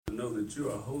know that you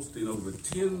are hosting over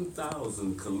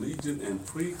 10,000 collegiate and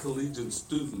pre-collegiate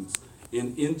students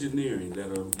in engineering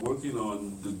that are working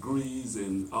on degrees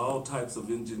in all types of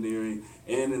engineering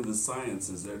and in the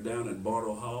sciences. They're down at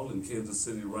Bartle Hall in Kansas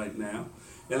City right now.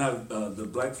 And the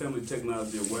Black Family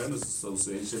Technology Awareness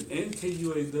Association and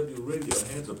KUAW Radio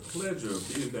had the pleasure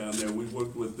of being down there. We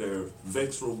worked with their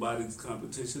VEX Robotics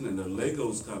competition and their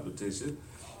Legos competition.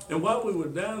 And while we were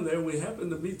down there, we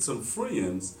happened to meet some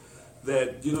friends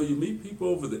that, you meet people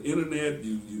over the internet,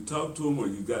 you talk to them, or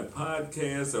you got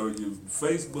podcasts, or you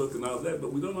Facebook and all that,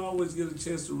 but we don't always get a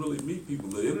chance to really meet people.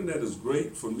 The internet is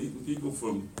great for meeting people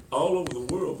from all over the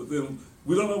world, but then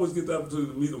we don't always get the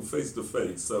opportunity to meet them face to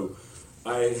face. So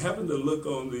I happened to look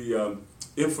on the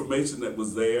information that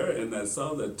was there, and I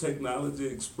saw that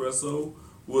Technology Expresso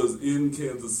was in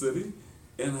Kansas City.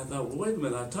 And I thought, well, wait a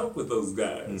minute, I talked with those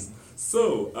guys. Mm-hmm.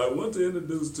 So I want to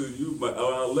introduce to you,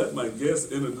 I'll let my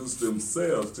guests introduce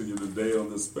themselves to you today on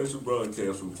this special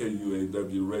broadcast from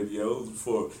KUAW Radio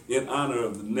in honor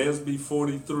of the NSBE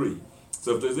 43.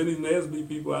 So if there's any NSBE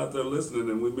people out there listening,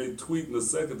 and we may tweet in a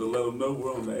second to let them know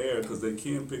we're on the air, because they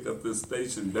can pick up this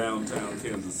station downtown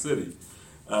Kansas City,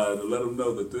 to let them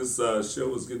know that this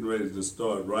show is getting ready to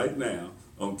start right now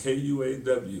on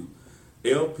KUAW.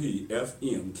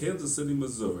 LPFM, Kansas City,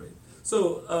 Missouri.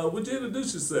 So, would you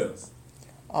introduce yourselves?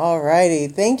 All righty.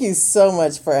 Thank you so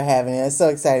much for having me. It's so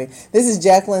exciting. This is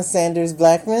Jacqueline Sanders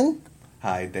Blackman.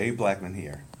 Hi, Dave Blackman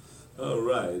here. All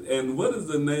right. And what is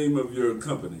the name of your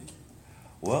company?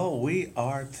 Well, we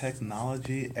are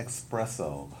Technology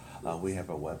Expresso. We have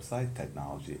a website,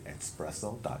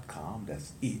 technologyexpresso.com.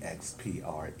 That's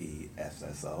EXPRESSO.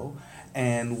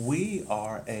 And we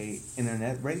are a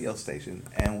internet radio station,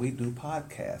 and we do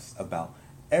podcasts about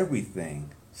everything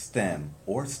STEM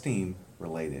or STEAM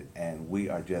related. And we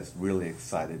are just really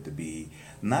excited to be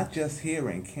not just here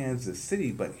in Kansas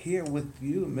City, but here with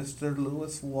you, Mr.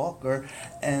 Lewis Walker,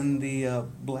 and the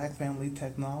Black Family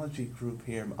Technology Group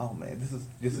here. Oh man, this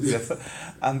is just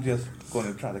I'm just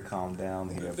going to try to calm down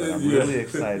here, but I'm really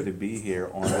excited to be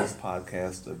here on this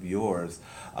podcast of yours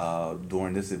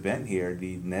during this event here,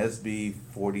 the NSBE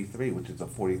 43, which is the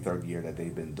 43rd year that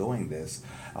they've been doing this,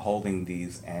 holding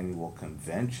these annual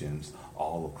conventions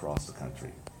all across the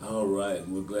country. All right,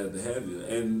 we're glad to have you.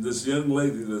 And this young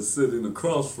lady that's sitting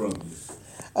across from you.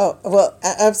 Oh, well,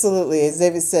 absolutely. As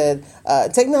David said,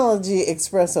 Technology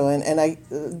Expresso, and I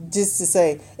just to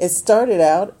say, it started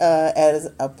out as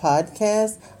a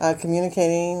podcast,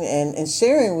 communicating and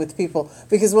sharing with people,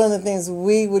 because one of the things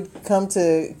we would come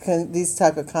to these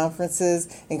type of conferences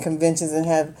and conventions and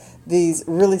have these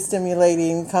really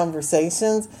stimulating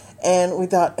conversations. And we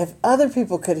thought if other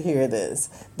people could hear this,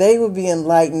 they would be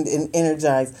enlightened and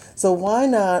energized. So why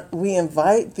not we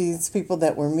invite these people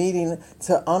that we're meeting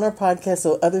on our podcast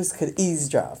so others could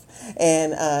eavesdrop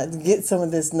and get some of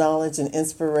this knowledge and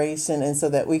inspiration, and so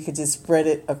that we could just spread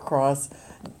it across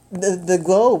the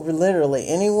globe, literally.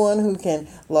 Anyone who can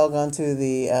log on to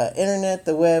the internet,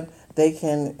 the web, they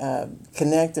can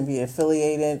connect and be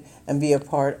affiliated and be a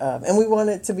part of. And we want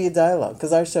it to be a dialogue,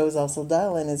 because our show is also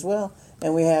dial-in as well.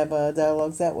 And we have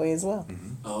dialogues that way as well.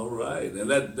 Mm-hmm. All right. And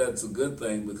that's a good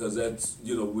thing, because that's,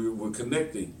 we're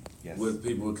connecting with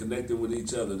people. We're connecting with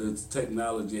each other. This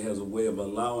technology has a way of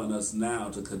allowing us now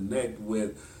to connect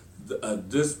with the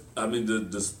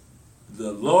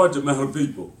large amount of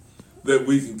people that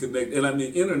we can connect. And I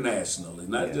mean internationally,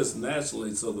 not just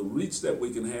nationally. So the reach that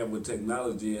we can have with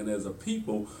technology, and as a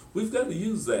people, we've got to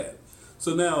use that.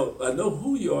 So now, I know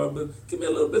who you are, but give me a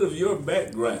little bit of your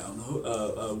background.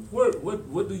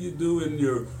 What do you do in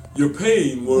your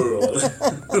pain world?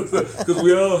 Because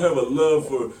we all have a love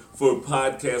for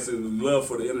podcasting, love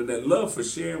for the internet, love for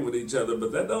sharing with each other,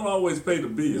 but that don't always pay the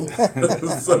bill.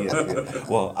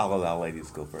 Well, I'll allow ladies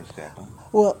go first, Jacqueline.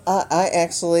 Well, I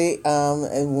actually,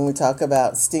 and when we talk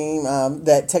about STEAM,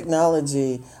 that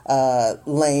technology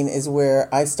lane is where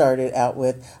I started out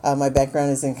with. My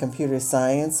background is in computer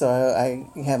science, so I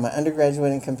have my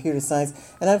undergraduate in computer science,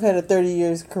 and I've had a 30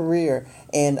 years career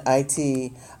in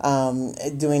IT,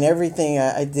 doing everything.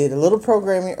 I did a little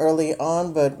programming early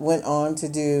on, but went on to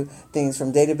do things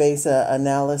from database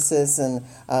analysis and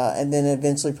then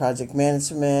eventually project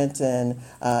management, and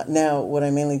now what I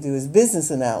mainly do is business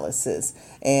analysis.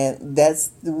 And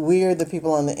we're the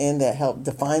people on the end that help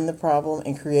define the problem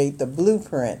and create the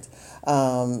blueprint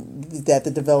that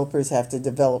the developers have to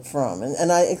develop from.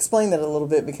 And I explain that a little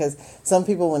bit, because some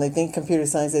people, when they think computer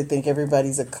science, they think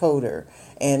everybody's a coder.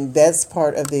 And that's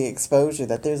part of the exposure,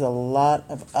 that there's a lot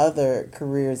of other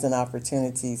careers and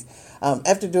opportunities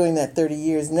after doing that 30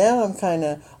 years, now I'm kind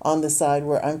of on the side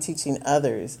where I'm teaching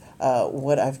others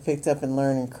what I've picked up and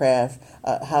learned in craft,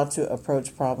 how to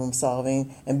approach problem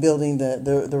solving and building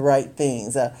the right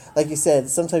things. Like you said,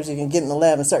 sometimes you can get in the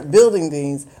lab and start building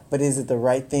things, but is it the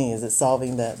right thing? Is it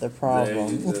solving the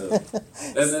problem? There you go.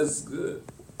 And that's good.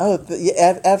 Oh,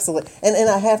 yeah, absolutely. And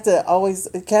I have to always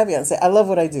caveat and say, I love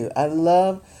what I do. I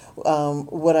love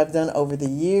what I've done over the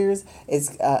years.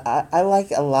 I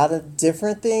like a lot of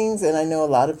different things, and I know a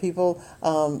lot of people,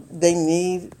 they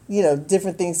need,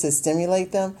 different things to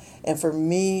stimulate them. And for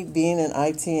me, being in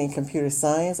IT and computer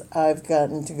science, I've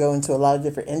gotten to go into a lot of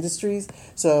different industries.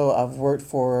 So I've worked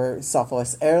for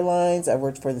Southwest Airlines. I've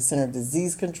worked for the Center of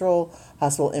Disease Control,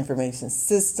 Hospital Information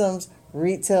Systems,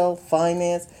 retail,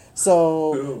 finance.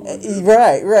 So,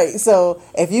 right. So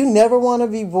if you never want to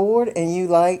be bored and you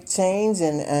like change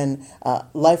and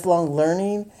lifelong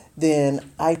learning, then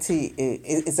IT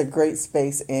is a great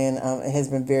space, and it has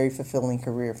been a very fulfilling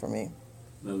career for me.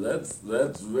 Now that's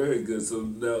very good. So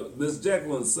now, Miss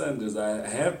Jacqueline Sanders, I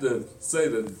have to say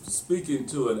that speaking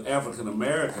to an African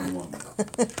American woman,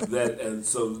 and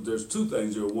so there's two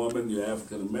things: you're a woman, you're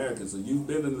African American. So you've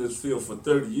been in this field for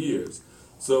 30 years.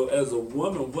 So as a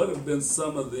woman, what have been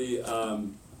some of the I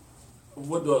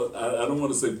don't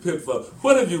want to say pitfalls.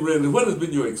 What have you really? What has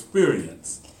been your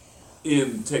experience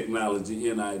in technology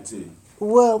in IT?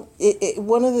 Well,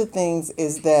 one of the things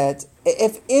is that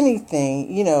if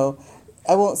anything,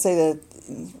 I won't say that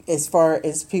as far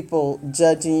as people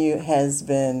judging you has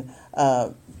been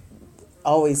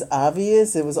always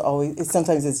obvious. It was always,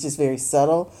 sometimes it's just very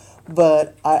subtle,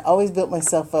 but I always built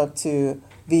myself up to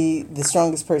be the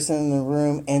strongest person in the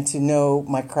room and to know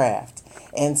my craft.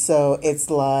 And so it's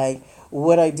like,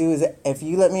 what I do is, if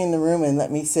you let me in the room and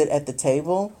let me sit at the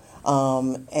table,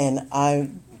 and I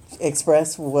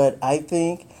express what I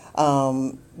think,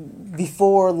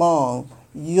 before long,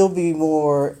 you'll be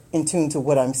more in tune to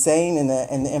what I'm saying and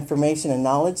the information and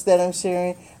knowledge that I'm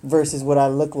sharing versus what I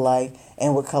look like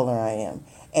and what color I am.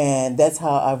 And that's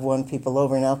how I've won people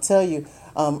over. And I'll tell you,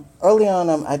 early on,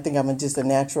 I think I'm just a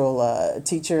natural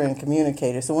teacher and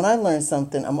communicator. So when I learn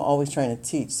something, I'm always trying to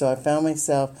teach. So I found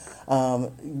myself,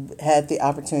 had the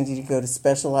opportunity to go to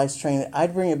specialized training.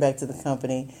 I'd bring it back to the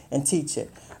company and teach it.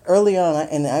 Early on,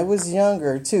 and I was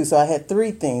younger too, so I had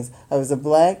three things. I was a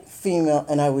black female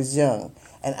and I was young.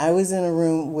 And I was in a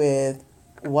room with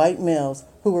white males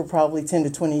who were probably 10 to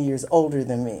 20 years older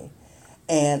than me.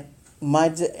 And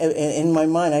in my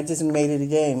mind, I just made it a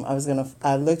game.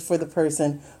 I looked for the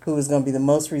person who was going to be the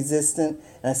most resistant,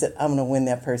 and I said, I'm going to win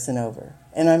that person over.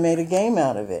 And I made a game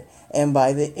out of it. And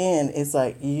by the end, it's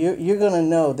like, you're going to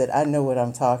know that I know what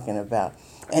I'm talking about.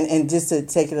 And just to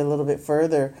take it a little bit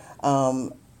further,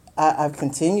 I've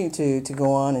continued to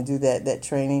go on and do that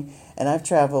training, and I've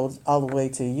traveled all the way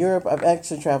to Europe. I've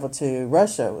actually traveled to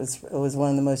Russia. It was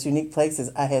one of the most unique places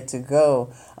I had to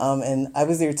go, and I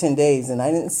was there 10 days, and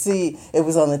I didn't see, it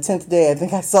was on the 10th day, I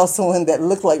think I saw someone that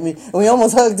looked like me, and we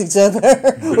almost hugged each other.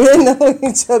 We didn't know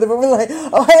each other, but we're like,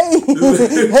 oh, hey,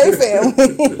 hey,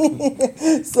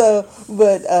 family. So,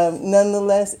 but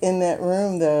nonetheless, in that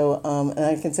room, though, and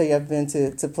I can tell you I've been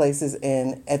to places,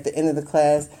 and at the end of the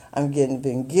class, I'm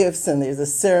getting gifts, and there's a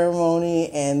ceremony,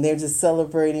 and they're just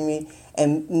celebrating me.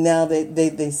 And now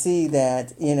they see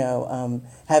that,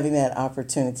 having that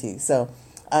opportunity. So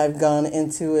I've gone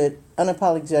into it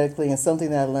unapologetically, and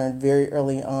something that I learned very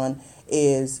early on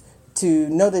is to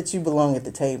know that you belong at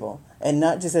the table, and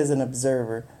not just as an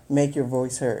observer, make your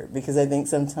voice heard. Because I think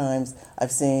sometimes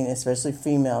I've seen, especially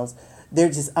females,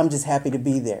 I'm just happy to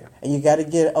be there. And you got to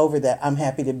get over that I'm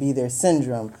happy to be there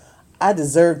syndrome. I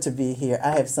deserve to be here.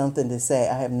 I have something to say.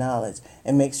 I have knowledge.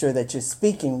 And make sure that you're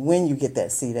speaking when you get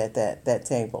that seat at that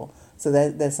table. So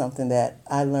that's something that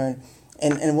I learned.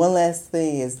 And one last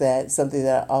thing is that something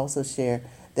that I also share,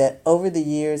 that over the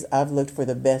years I've looked for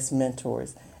the best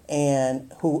mentors.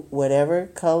 And whatever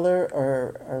color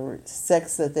or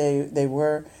sex that they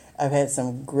were, I've had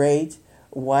some great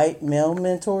white male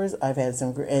mentors. I've had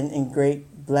some and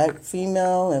great black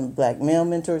female and black male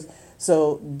mentors.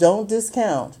 So don't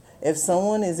discount. If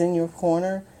someone is in your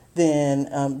corner,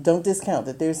 then don't discount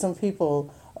that there's some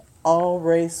people, all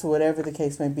race, whatever the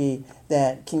case may be,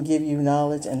 that can give you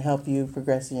knowledge and help you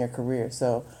progress in your career.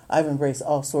 So I've embraced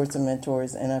all sorts of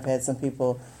mentors, and I've had some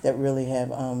people that really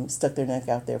have stuck their neck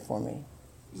out there for me.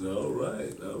 All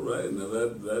right. Now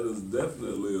that is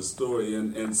definitely a story,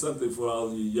 and something for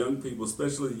all you young people,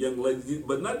 especially young ladies,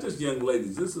 but not just young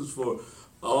ladies. This is for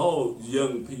all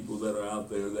young people that are out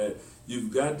there that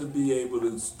you've got to be able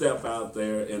to step out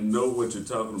there and know what you're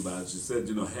talking about. She said,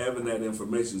 having that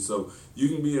information so you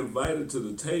can be invited to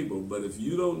the table, but if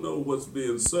you don't know what's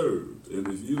being served and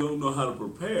if you don't know how to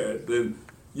prepare it, then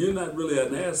you're not really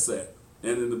an asset.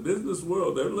 And in the business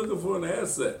world, they're looking for an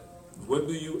asset. What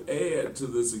do you add to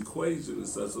this equation and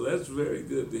stuff? So that's very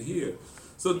good to hear.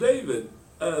 So David,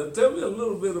 tell me a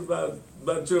little bit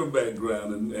about your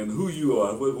background and who you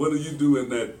are. What do you do in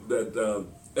that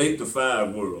 8 to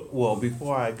 5 world? Well,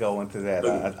 before I go into that,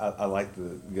 I like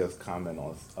to just comment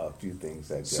on a few things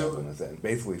that Jasmine said.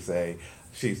 Basically say,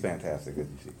 she's fantastic,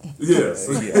 isn't she? Yes.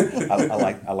 Yeah.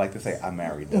 I like to say I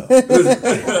married her.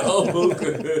 Oh,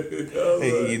 okay. All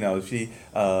right. She,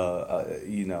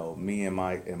 me in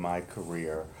my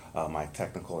career, my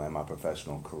technical and my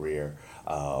professional career,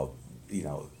 our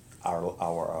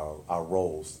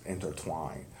roles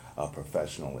intertwine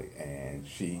professionally, and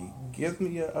she gives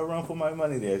me a run for my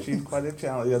money there. She's quite a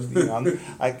challenge.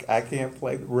 I can't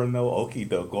play Renault okie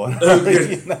doke on her.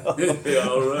 Yeah,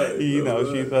 all right.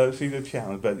 She's a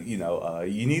challenge, but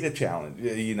you need a challenge.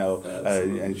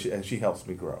 And she helps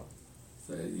me grow.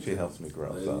 She helps me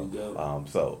grow.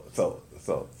 So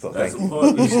that's thank a you.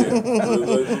 partnership.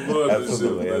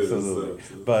 Absolutely.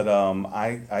 But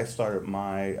I started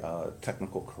my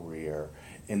technical career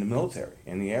in the military,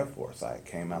 in the Air Force. I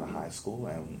came out of high school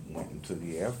and went into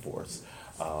the Air Force.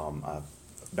 I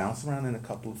bounced around in a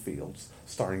couple of fields,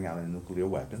 starting out in nuclear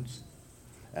weapons.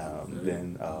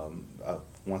 Then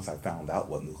once I found out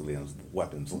what nuclear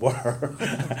weapons were,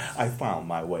 I found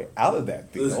my way out of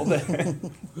that field.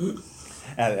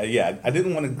 I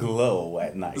didn't want to glow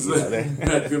at night.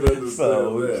 I could understand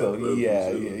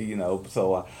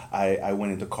So I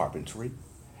went into carpentry,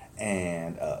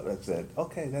 and I said,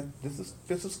 okay,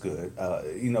 this is good.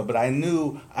 But I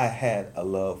knew I had a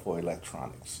love for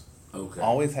electronics. Okay.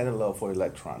 Always had a love for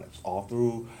electronics all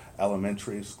through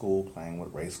elementary school, playing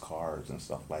with race cars and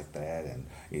stuff like that, and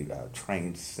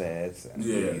train sets, and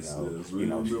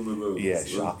remember those.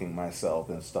 Shocking myself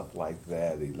and stuff like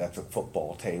that. Electric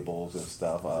football tables and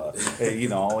stuff.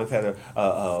 Always had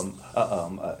a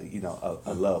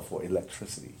love for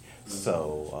electricity.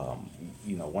 So,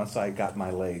 once I got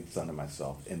my legs under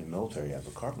myself in the military as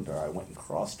a carpenter, I went and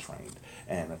cross-trained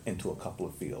and into a couple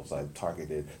of fields. I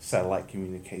targeted satellite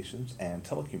communications and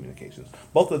telecommunications.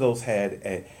 Both of those had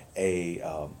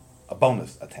a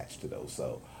bonus attached to those.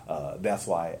 So that's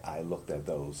why I looked at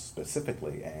those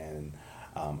specifically. And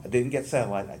I didn't get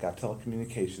satellite. I got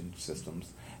telecommunication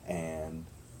systems. And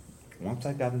once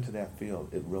I got into that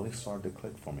field, it really started to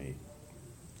click for me.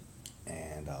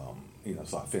 And,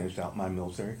 so I finished out my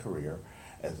military career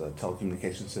as a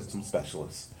telecommunication system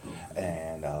specialist,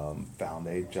 and found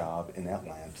a job in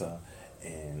Atlanta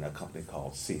in a company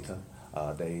called CETA.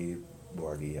 They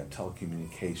were the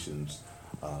telecommunications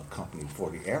company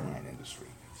for the airline industry.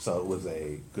 So it was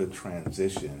a good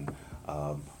transition,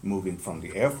 moving from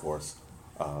the Air Force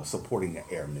supporting the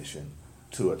air mission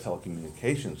to a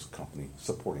telecommunications company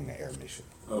supporting the air mission.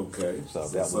 Okay, so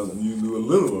that was something you knew a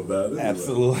little about it.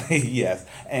 Absolutely, yes.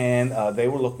 And they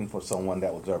were looking for someone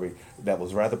that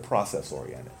was rather process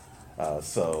oriented.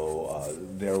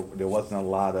 There wasn't a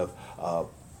lot of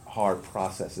hard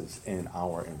processes in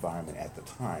our environment at the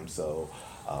time. So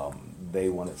they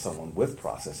wanted someone with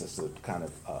processes to kind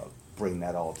of bring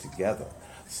that all together.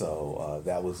 So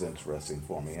that was interesting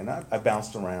for me. And I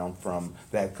bounced around from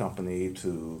that company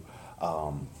to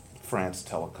France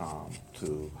Telecom,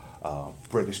 to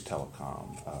British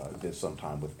Telecom, did some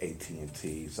time with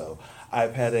AT&T. So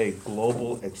I've had a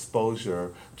global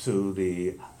exposure to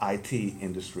the IT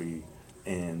industry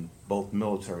in both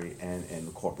military and in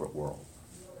the corporate world.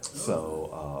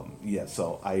 So,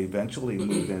 so I eventually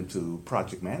moved into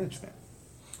project management.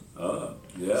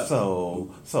 Yeah.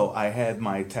 So I had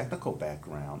my technical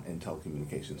background in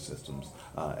telecommunication systems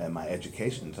and my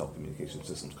education in telecommunication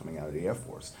systems coming out of the Air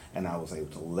Force, and I was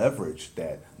able to leverage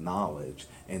that knowledge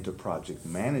into project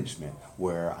management,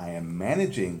 where I am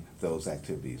managing those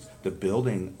activities, the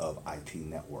building of IT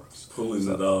networks, pulling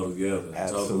it all together,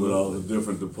 talking with all the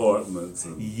different departments,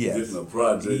 and getting a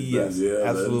project. Yes,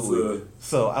 absolutely.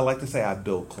 So I like to say I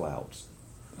build clouds.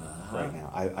 Right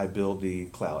now, I build the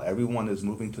cloud. Everyone is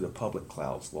moving to the public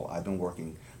clouds. Well, I've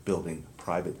been building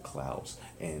private clouds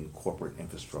and corporate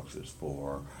infrastructures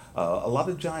for a lot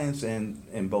of giants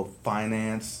in both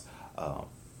finance,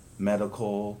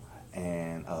 medical,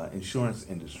 and insurance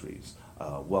industries.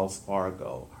 Wells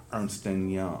Fargo, Ernst &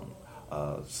 Young,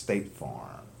 State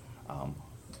Farm,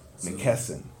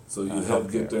 McKesson. So you help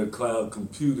get their cloud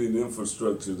computing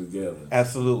infrastructure together.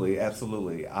 Absolutely.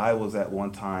 I was at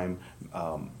one time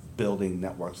building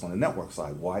networks on the network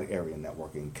side, wide area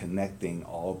networking, connecting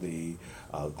all the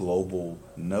global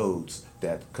nodes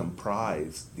that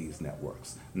comprise these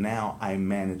networks. Now I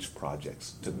manage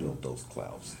projects to build those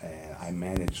clouds, and I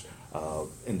manage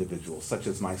individuals such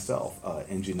as myself,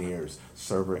 engineers,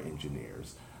 server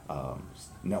engineers,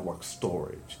 network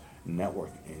storage,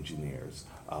 network engineers,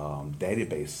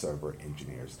 database server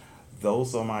engineers.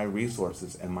 Those are my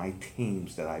resources and my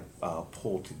teams that I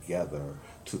pull together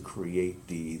to create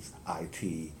these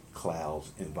IT cloud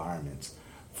environments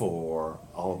for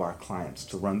all of our clients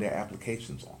to run their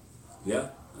applications on. Yeah,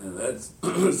 and that's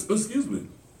excuse me,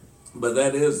 but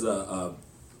that is a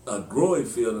growing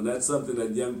field, and that's something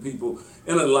that young people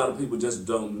and a lot of people just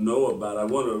don't know about. I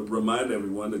want to remind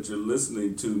everyone that you're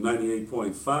listening to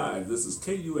 98.5. This is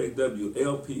KUAW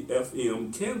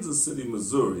LPFM, Kansas City,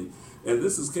 Missouri, and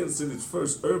this is Kansas City's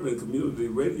first urban community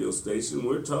radio station.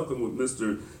 We're talking with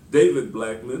Mr. David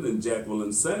Blackman and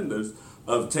Jacqueline Sanders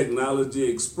of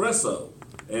Technology Expresso.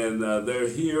 And they're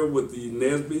here with the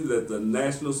NSBE, that the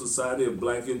National Society of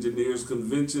Black Engineers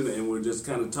Convention, and we're just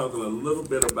kind of talking a little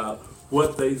bit about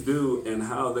what they do and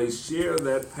how they share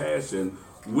that passion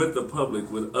with the public,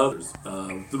 with others,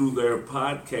 through their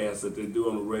podcasts that they do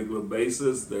on a regular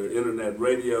basis, their internet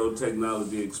radio,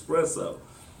 Technology Expresso.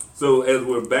 So as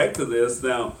we're back to this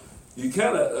now, you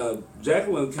kind of,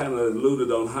 Jacqueline kind of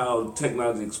alluded on how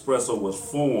Technology Expresso was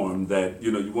formed, that,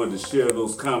 you know, you wanted to share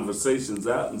those conversations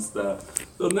out and stuff.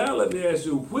 So now let me ask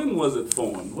you, when was it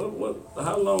formed?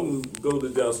 How long ago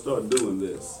did y'all start doing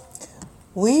this?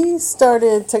 We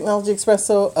started Technology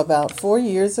Expresso about 4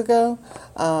 years ago,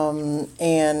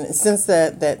 and since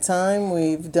that time,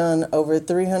 we've done over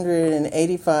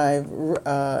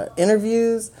 385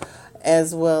 interviews,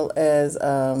 as well as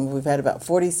we've had about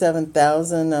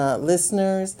 47,000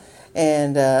 listeners,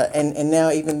 and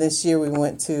now even this year we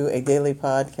went to a daily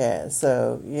podcast.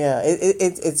 So yeah,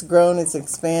 it's grown, it's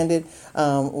expanded.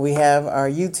 We have our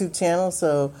YouTube channel,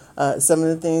 so some of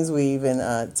the things we even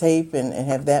tape and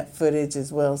have that footage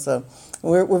as well. So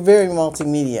we're very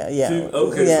multimedia. Yeah.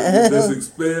 Okay, yeah. so you just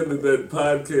expanded that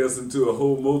podcast into a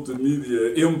whole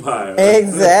multimedia empire.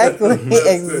 Exactly.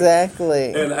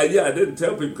 Exactly. And I didn't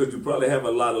tell people because you probably have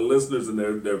a lot of listeners, and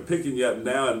they're picking you up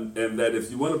now, and that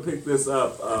if you want to pick this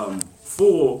up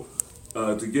full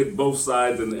to get both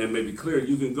sides and maybe clear,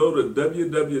 you can go to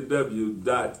www.kuaw.org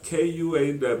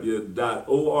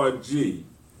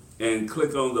and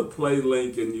click on the play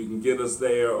link, and you can get us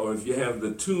there. Or if you have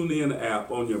the TuneIn app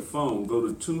on your phone, go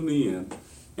to TuneIn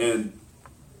and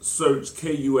search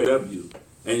KUAW,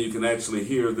 and you can actually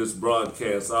hear this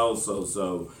broadcast also.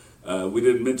 So we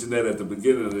didn't mention that at the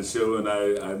beginning of the show, and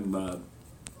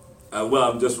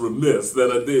I'm just remiss that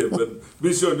I did, but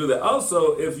be sure to do that.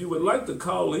 Also, if you would like to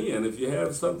call in, if you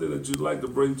have something that you'd like to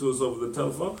bring to us over the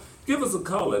telephone, give us a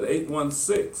call at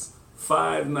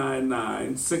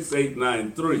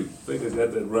 816-599-6893. I think I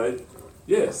got that right.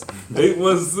 Yes,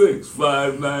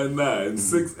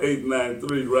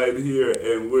 816-599-6893 right here,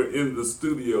 and we're in the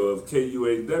studio of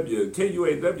KUAW.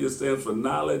 KUAW stands for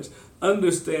Knowledge,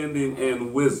 Understanding,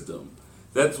 and Wisdom.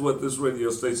 That's what this radio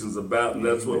station is about, and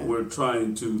that's what we're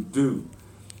trying to do.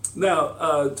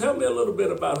 Now, tell me a little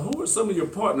bit about who are some of your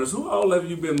partners. Who all have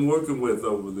you been working with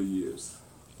over the years?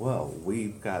 Well,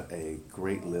 we've got a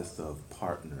great list of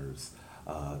partners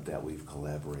that we've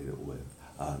collaborated with.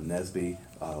 NSBE,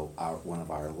 one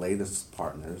of our latest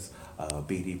partners,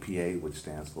 BDPA, which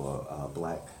stands for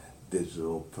Black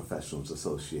Digital Professionals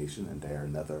Association, and they're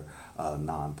another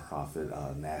nonprofit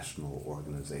national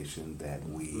organization that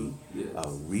we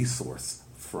resource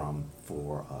from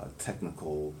for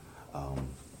technical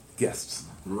guests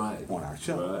on our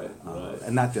show. Right.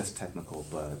 And not just technical,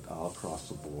 but all across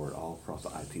the board, all across the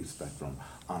IT spectrum,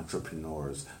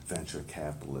 entrepreneurs, venture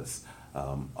capitalists,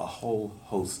 a whole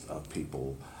host of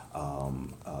people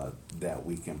that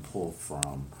we can pull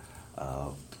from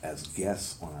as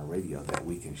guests on our radio that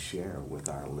we can share with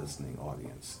our listening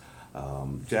audience.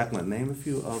 Jacqueline, name a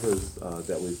few others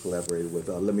that we've collaborated with.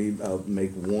 Let me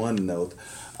make one note.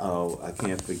 I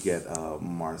can't forget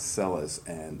Marcellus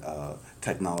and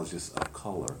Technologists of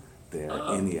Color there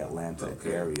in the Atlanta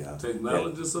area.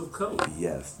 Technologists of Color?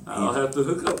 Yes. I'll have to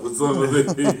hook up with some of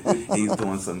it. He's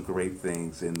doing some great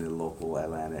things in the local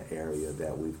Atlanta area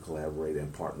that we've collaborated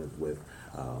and partnered with.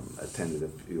 Attended a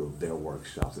few of their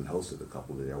workshops and hosted a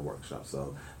couple of their workshops.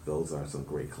 So those are some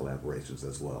great collaborations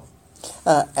as well.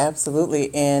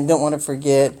 Absolutely, and don't want to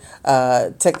forget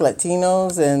Tech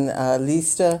Latinos and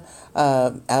Lista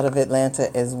out of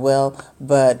Atlanta as well.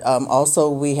 But also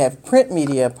we have print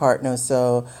media partners,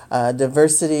 so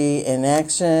Diversity in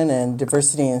Action and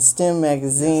Diversity in STEM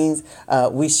magazines.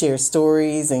 We share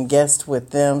stories and guests with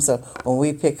them. So when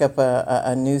we pick up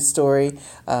a news story,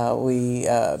 we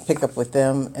pick up with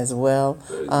them as well.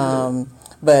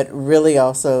 But really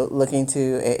also looking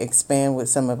to expand with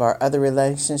some of our other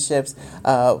relationships.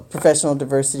 Professional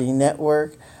Diversity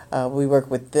Network, we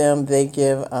work with them. They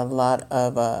give a lot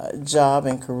of job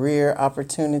and career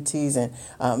opportunities, and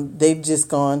they've just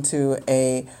gone to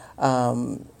a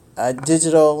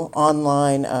digital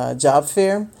online job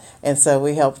fair. And so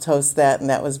we helped host that, and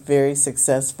that was very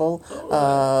successful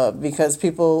because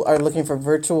people are looking for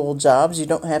virtual jobs. You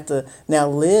don't have to now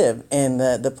live in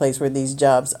the place where these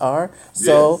jobs are.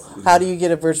 So Yes. how do you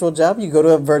get a virtual job? You go to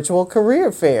a virtual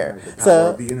career fair. The power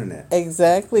of the internet.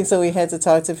 Exactly. So we had to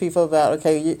talk to people about,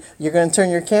 okay, you're going to turn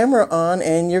your camera on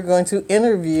and you're going to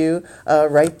interview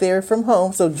right there from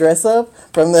home. So dress up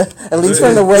at least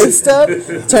from the waist up,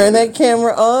 turn that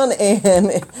camera on,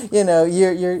 and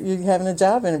you're having a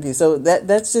job interview. So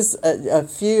that's just a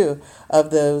few of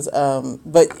those.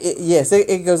 But yes,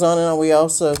 it goes on and on. We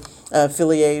also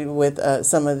affiliated with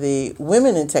some of the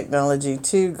Women in Technology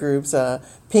too groups.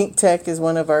 Pink Tech is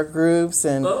one of our groups,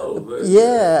 and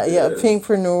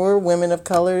Pinkpreneur, Women of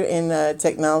Color in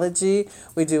Technology.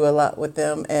 We do a lot with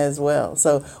them as well.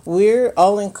 So we're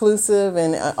all inclusive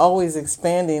and always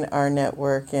expanding our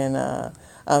network, and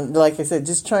like I said,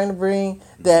 just trying to bring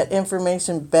that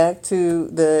information back to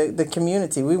the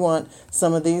community. We want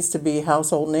some of these to be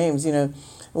household names.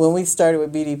 When we started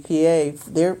with BDPA,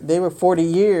 they were 40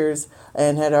 years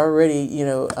and had already,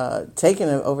 taken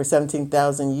over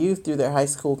 17,000 youth through their high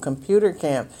school computer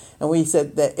camp. And we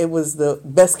said that it was the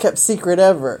best kept secret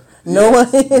ever. No one,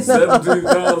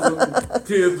 17,000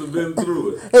 kids have been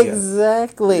through it.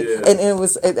 Exactly. Yeah. And it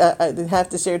was, I have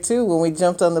to share too, when we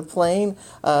jumped on the plane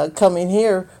coming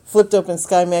here, flipped open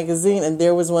Sky Magazine, and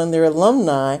there was one of their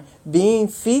alumni being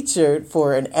featured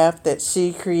for an app that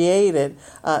she created.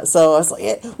 So I was like,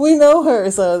 yeah, we know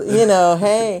her. So,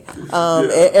 hey,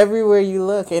 everywhere you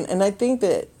look. And I think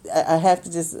that I have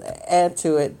to just add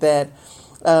to it that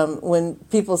when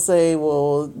people say,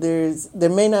 well, there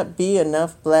may not be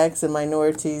enough blacks and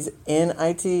minorities in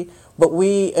IT, but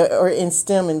or in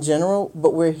STEM in general,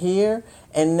 but we're here.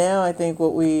 And now I think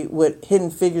what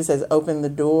Hidden Figures has opened the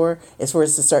door is for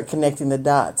us to start connecting the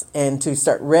dots and to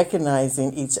start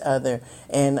recognizing each other,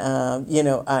 and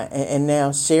and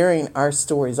now sharing our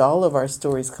stories, all of our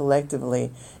stories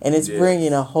collectively, and it's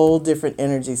bringing a whole different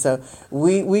energy. So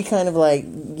we kind of like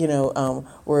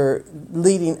we're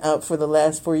leading up for the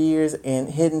last 4 years, and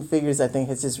Hidden Figures I think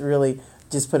has just really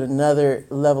just put another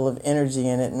level of energy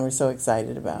in it, and we're so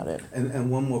excited about it.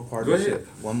 And one more partnership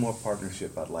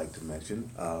I'd like to mention.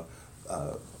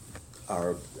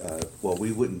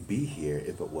 We wouldn't be here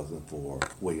if it wasn't for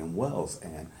William Wells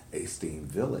and A STEAM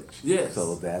Village. Yes.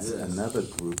 So that's another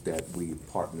group that we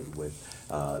partnered with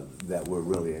that we're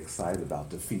really excited about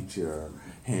to feature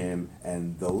him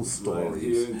and those stories. Right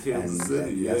here in Kansas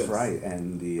City, That's right,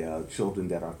 and the children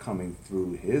that are coming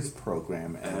through his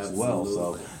program as well.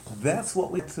 So that's what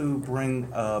we to bring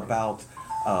about,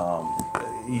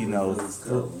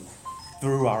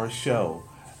 through our show.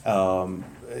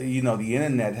 The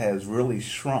internet has really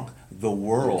shrunk the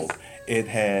world. It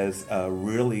has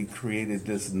really created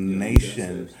this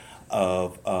nation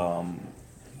of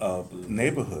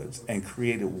neighborhoods and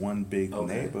created one big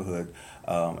neighborhood.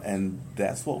 And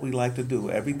that's what we like to do.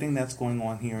 Everything that's going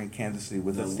on here in Kansas City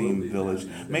with the STEAM Village,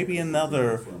 maybe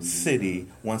another city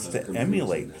wants to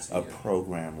emulate a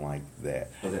program like that.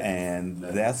 And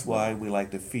that's why we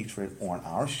like to feature it on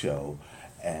our show.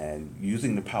 And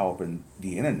using the power of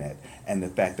the internet and the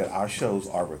fact that our shows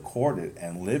are recorded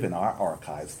and live in our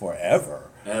archives forever,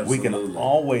 we can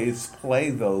always play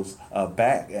those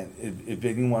back. And if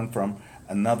anyone from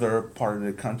another part of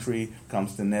the country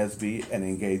comes to Nesby and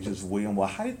engages William, well,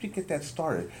 how did you get that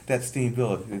started, that STEAM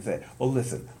Village? They say, well,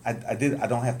 listen, I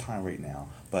don't have time right now,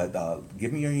 but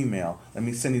give me your email. Let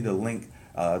me send you the link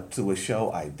to a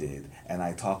show I did, and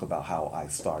I talk about how I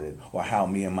started or how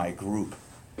me and my group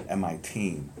and my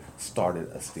team started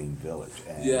a STEAM Village.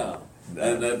 And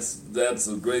that's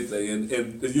a great thing.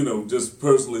 And just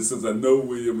personally, since I know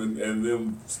William and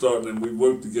them starting, and we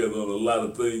work together on a lot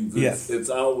of things, it's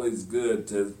always good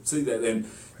to see that. And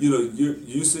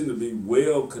you seem to be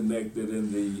well connected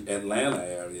in the Atlanta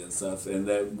area and stuff, and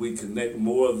that we connect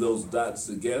more of those dots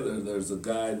together. There's a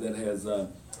guy that has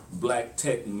Black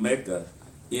Tech Mecca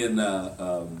in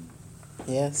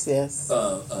Yes.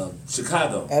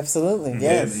 Chicago. Absolutely. And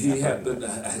Yes. he happened,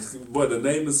 boy, the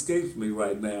name escapes me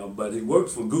right now, but he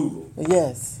worked for Google.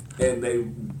 Yes. And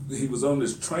he was on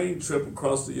this train trip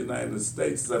across the United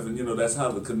States stuff, and that's how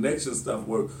the connection stuff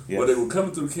worked. Yes. Well, they were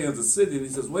coming through Kansas City, and he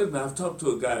says, "Wait a minute, I've talked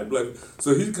to a guy."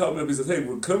 So he called me up. He said, "Hey,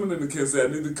 we're coming into Kansas City.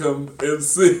 I need to come and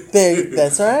see."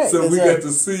 That's right. So that's we right. got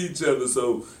to see each other.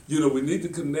 So we need to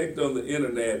connect on the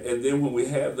internet, and then when we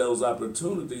have those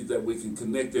opportunities that we can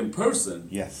connect in person.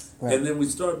 Yes. Right. And then we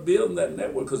start building that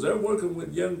network because they're working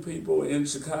with young people in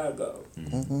Chicago.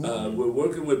 We're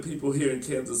working with people here in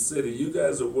Kansas City. You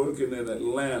guys are working in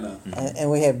Atlanta.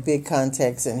 And we have big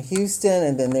contacts in Houston,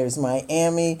 and then there's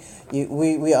Miami.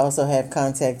 We also have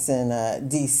contacts in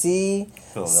D.C.,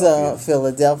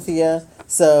 Philadelphia.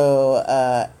 So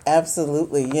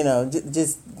absolutely,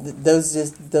 just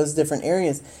those different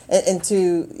areas. And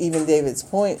to even David's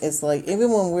point, it's like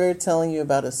even when we're telling you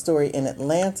about a story in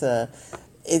Atlanta,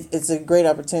 it's a great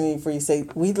opportunity for you to say,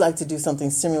 we'd like to do something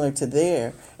similar to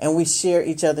there, and we share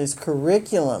each other's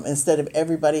curriculum instead of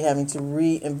everybody having to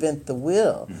reinvent the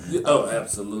wheel. Oh,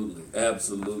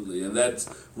 absolutely. And that's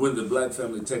when the Black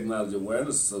Family Technology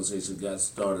Awareness Association got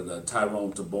started.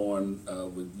 Tyrone Taborn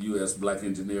with U.S. Black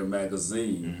Engineer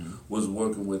Magazine was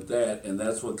working with that, and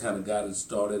that's what kind of got it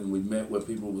started. And we met with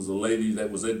people. It was a lady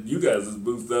that was at you guys'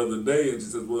 booth the other day, and she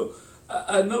said, "Well,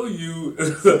 I know you."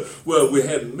 Well, we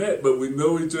hadn't met, but we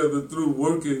know each other through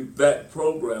working that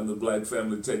program, the Black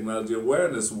Family Technology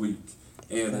Awareness Week.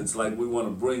 And it's like we want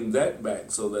to bring that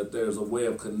back so that there's a way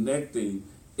of connecting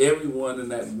everyone in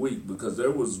that week, because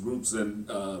there was groups in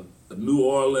New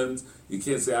Orleans. You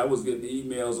can't say I was getting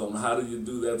emails on how do you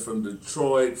do that from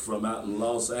Detroit, from out in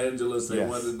Los Angeles. They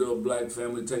wanted to do a Black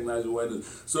Family Technology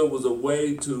Awareness. So it was a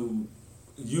way to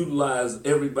utilize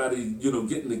everybody,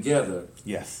 getting together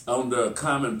under a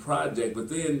common project, but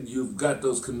then you've got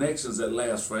those connections that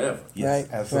last forever. Yes,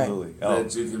 right, absolutely. Right.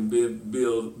 That you can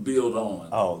build on.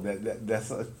 Oh,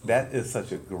 that is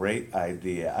such a great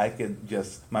idea.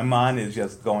 My mind is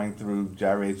just going through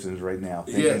gyrations right now,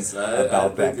 thinking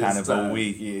about that kind of a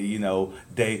week.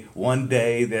 One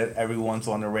day that everyone's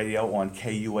on the radio on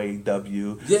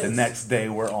KUAW. Yes. The next day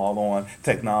we're all on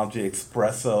Technology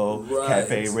Expresso,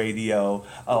 Cafe Radio.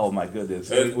 Oh my goodness,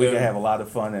 we can have a lot of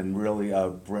fun and really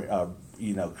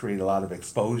create a lot of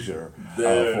exposure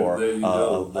for a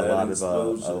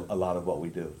lot of what we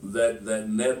do. That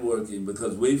networking,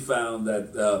 because we found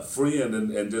that freeing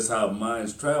and just how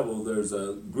minds travel. There's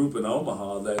a group in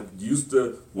Omaha that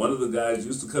one of the guys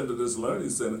used to come to this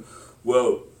learning center.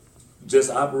 Well, just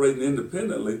operating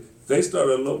independently, they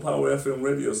started a low power FM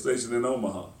radio station in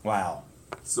Omaha. Wow.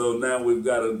 So now we've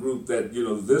got a group that,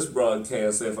 this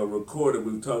broadcast, if I record it,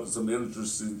 we've talked some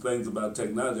interesting things about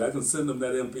technology. I can send them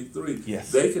that MP3.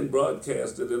 Yes. They can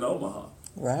broadcast it in Omaha.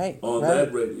 Right. On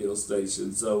that radio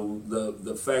station. So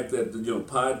the fact that,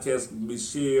 podcasts can be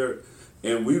shared,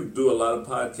 and we do a lot of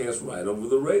podcasts right over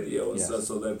the radio and stuff,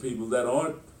 so that people that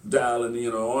aren't dialing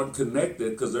in or aren't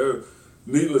connected, because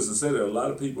needless to say, there are a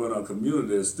lot of people in our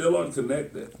community that still aren't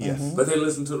connected, but they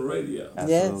listen to the radio.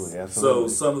 Absolutely. So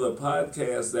some of the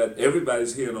podcasts that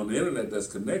everybody's hearing on the internet that's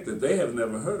connected, they have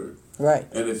never heard. Right.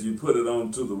 And if you put it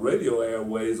onto the radio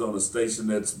airways on a station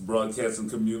that's broadcasting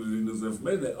community news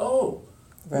information,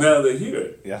 now they hear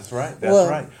it. That's right. That's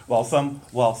right.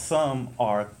 While some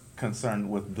are concerned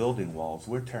with building walls,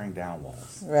 we're tearing down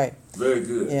walls. Right. Very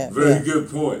good. Very good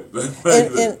point.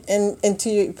 and to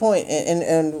your point,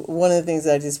 and one of the things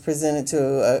that I just presented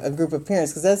to a group of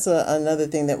parents, because that's another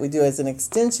thing that we do as an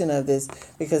extension of this,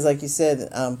 because like you said,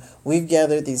 we've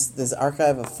gathered this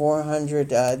archive of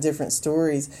 400 different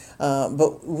stories,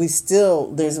 but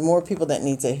there's more people that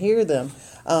need to hear them.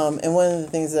 And one of the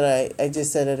things that I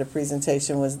just said at a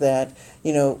presentation was that,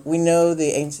 we know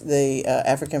the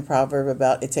African proverb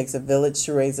about it takes a village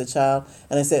to raise a child.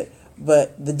 And I said,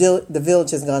 but the village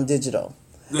has gone digital.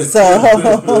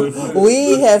 So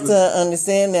we have to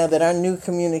understand now that our new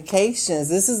communications,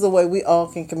 this is the way we all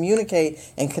can communicate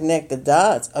and connect the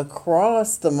dots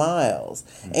across the miles.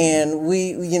 And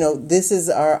this is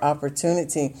our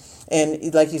opportunity.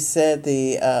 And like you said,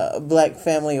 the Black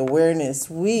Family Awareness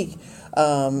Week,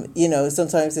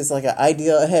 sometimes it's like an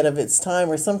idea ahead of its time,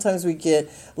 or sometimes we get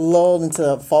lulled into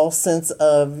a false sense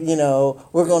of,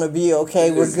 we're going to be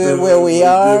okay, we're good where we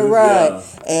are, right? Yeah.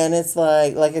 And it's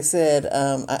like I said,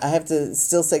 I have to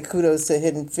still say kudos to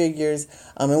Hidden Figures,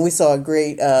 and we saw a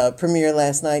great premiere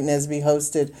last night. Nesby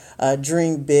hosted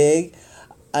Dream Big.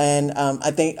 And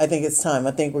I think it's time.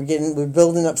 I think we're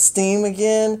building up steam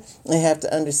again, and have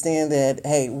to understand that,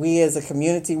 hey, we as a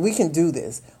community, we can do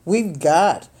this. We've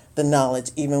got the the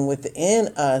knowledge even within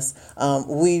us.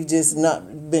 We've just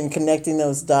not been connecting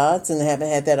those dots and haven't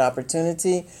had that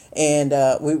opportunity. And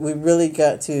we really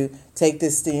got to take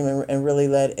this STEAM and really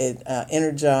let it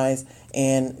energize.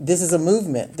 And this is a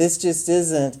movement. This just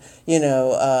isn't,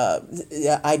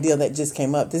 idea that just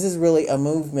came up. This is really a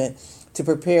movement to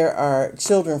prepare our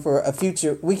children for a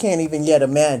future we can't even yet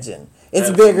imagine. It's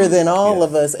bigger than all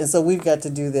of us, and so we've got to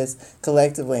do this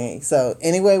collectively. So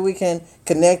any way we can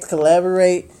connect,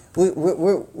 collaborate,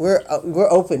 we're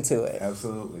open to it.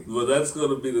 Absolutely. Well, that's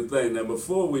going to be the thing. Now,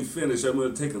 before we finish, I'm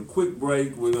going to take a quick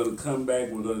break. We're going to come back.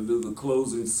 We're going to do the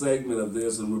closing segment of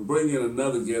this, and we'll bring in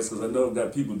another guest because I know I've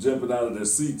got people jumping out of their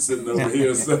seats sitting over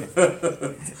here. So,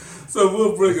 so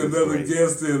we'll bring another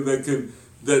guest in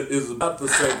that is about the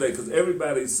same thing, because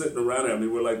everybody's sitting around here. I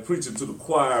mean, we're like preaching to the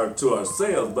choir to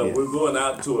ourselves, but we're going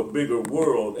out to a bigger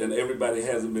world, and everybody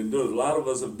hasn't been doing it. A lot of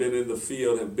us have been in the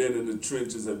field, have been in the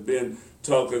trenches, have been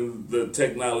talking the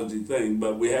technology thing,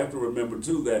 but we have to remember,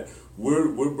 too, that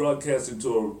we're broadcasting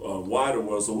to a wider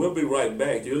world, so we'll be right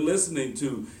back. You're listening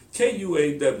to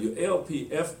KUAW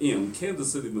LP-FM,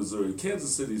 Kansas City, Missouri,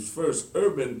 Kansas City's first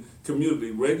urban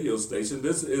community radio station.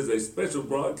 This is a special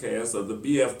broadcast of the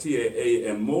BFTAA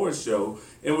and More show,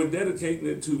 and we're dedicating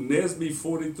it to NSBE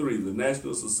 43, the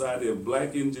National Society of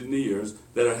Black Engineers,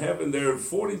 that are having their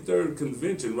 43rd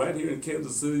convention right here in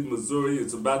Kansas City, Missouri.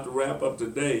 It's about to wrap up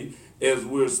today as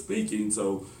we're speaking,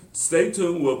 so stay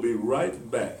tuned. We'll be right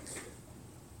back.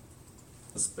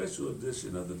 A special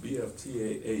edition of the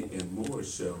BFTAA and More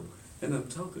show, and I'm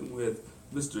talking with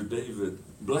Mr. David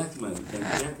Blackman and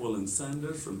Jacqueline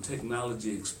Sanders from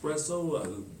Technology Expresso,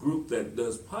 a group that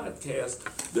does podcasts.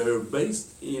 They're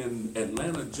based in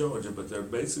Atlanta, Georgia, but they're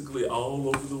basically all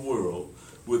over the world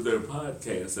with their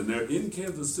podcasts, and they're in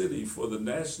Kansas City for the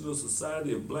National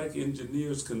Society of Black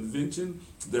Engineers Convention,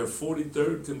 their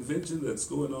 43rd convention that's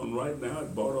going on right now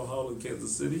at Bartle Hall in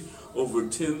Kansas City. Over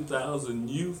 10,000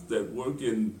 youth that work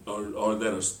in or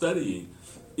that are studying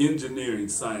engineering,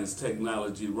 science,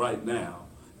 technology right now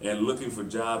and looking for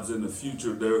jobs in the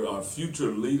future. There are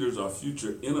future leaders, our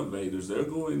future innovators. They're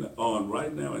going on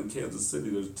right now in Kansas City.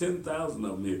 There's 10,000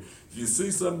 of them here. If you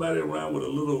see somebody around with a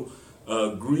little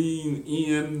green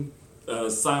in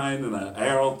sign and an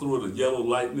arrow through it, a yellow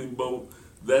lightning bolt,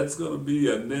 that's going to be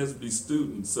a NSBE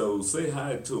student. So say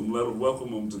hi to them, let them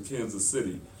welcome them to Kansas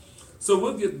City. So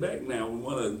we'll get back now. We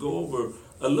want to go over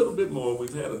a little bit more.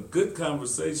 We've had a good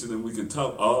conversation, and we could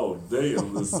talk all day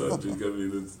on this subject. I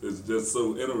mean, it's just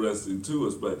so interesting to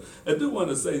us. But I do want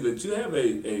to say that you have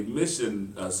a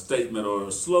mission statement or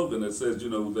a slogan that says,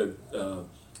 that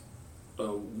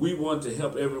we want to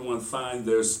help everyone find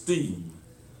their STEAM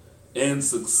and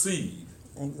succeed.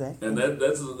 Exactly. And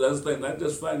that's the thing, not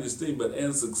just find your STEAM, but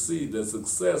and succeed. That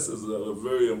success is a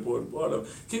very important part of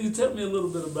it. Can you tell me a little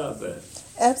bit about that?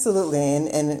 Absolutely.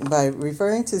 And by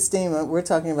referring to STEAM, we're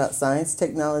talking about science,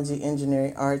 technology,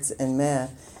 engineering, arts, and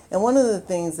math. And one of the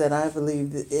things that I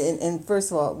believe, and first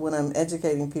of all, when I'm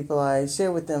educating people, I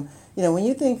share with them, when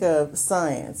you think of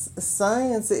science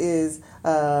is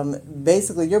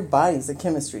basically your body's a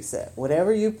chemistry set.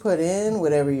 Whatever you put in,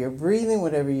 whatever you're breathing,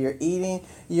 whatever you're eating,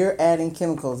 you're adding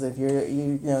chemicals. If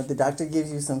the doctor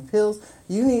gives you some pills,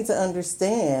 you need to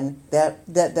understand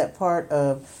that part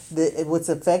of what's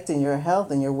affecting your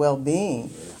health and your well-being.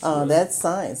 That's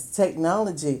science.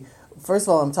 Technology. First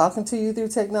of all, I'm talking to you through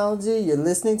technology. You're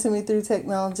listening to me through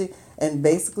technology. And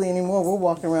basically anymore, we're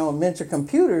walking around with miniature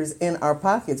computers in our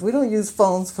pockets. We don't use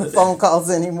phones for phone calls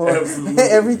anymore.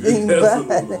 Everything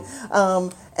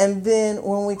but. And then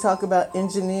when we talk about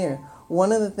engineer,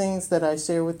 one of the things that I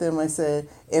share with them, I said,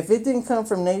 if it didn't come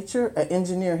from nature, an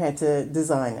engineer had to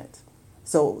design it.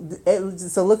 So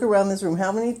look around this room.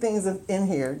 How many things in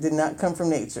here did not come from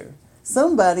nature?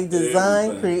 Somebody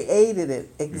designed, created it.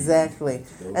 Exactly.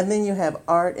 Mm-hmm. And then you have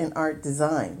art and art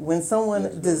design. When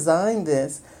someone designed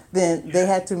this, then they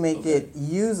had to make it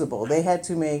usable. They had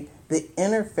to make the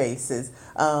interfaces.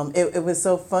 It was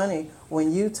so funny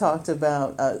when you talked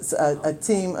about a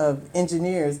team of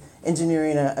engineers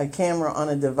engineering a camera on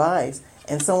a device,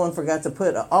 and someone forgot to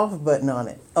put an off button on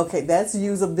it. Okay, that's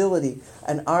usability.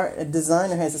 A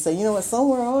designer has to say,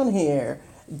 somewhere on here,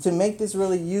 to make this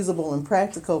really usable and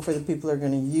practical for the people who are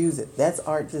going to use it. That's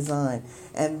art design.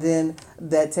 And then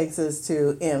that takes us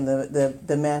to M,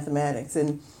 the mathematics.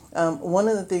 And one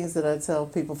of the things that I tell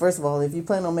people, first of all, if you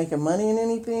plan on making money in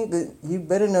anything, then you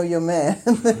better know your math.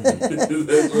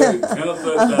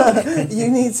 You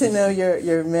need to know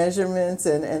your measurements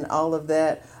and all of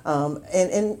that.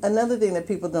 And another thing that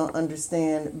people don't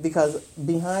understand, because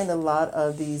behind a lot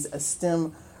of these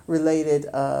STEM related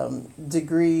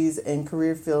degrees and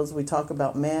career fields, we talk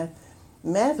about math.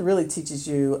 math really teaches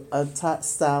you a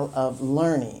style of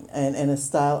learning and a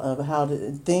style of how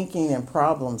to thinking and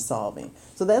problem solving.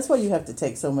 So that's why you have to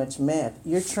take so much math.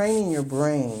 You're training your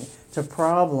brain to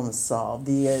problem solve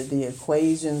the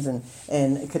equations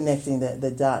and connecting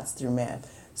the dots through math.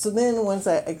 So then once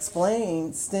I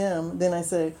explained STEM, then I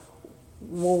said,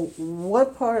 well,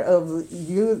 what part of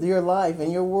your life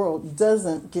and your world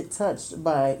doesn't get touched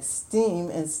by STEAM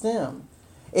and STEM?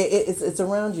 It's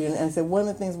around you. And I said, one of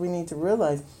the things we need to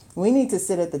realize, we need to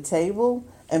sit at the table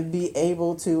and be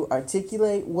able to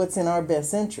articulate what's in our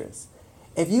best interest.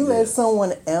 If you let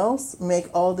someone else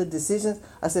make all the decisions,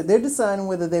 I said, they're deciding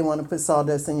whether they want to put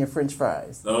sawdust in your French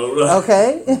fries. All right.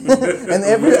 Okay? And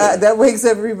that wakes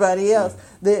everybody else.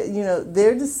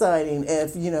 They're deciding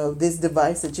if, this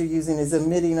device that you're using is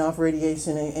emitting off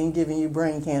radiation and giving you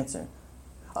brain cancer.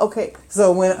 Okay,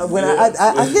 so when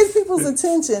I get people's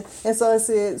attention, and so I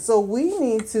said, so we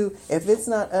need to, if it's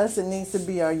not us, it needs to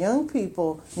be our young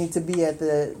people need to be at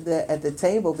the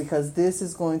table, because this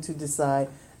is going to decide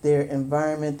their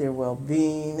environment, their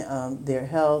well-being, their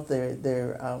health,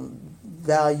 their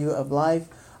value of life,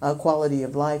 quality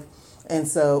of life. And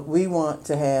so we want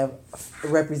to have a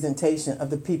representation of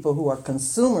the people who are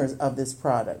consumers of this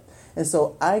product. And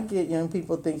so I get young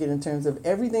people thinking in terms of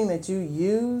everything that you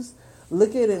use,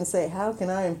 look at it and say, how can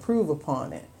I improve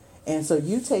upon it? And so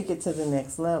you take it to the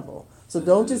next level. So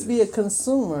don't just be a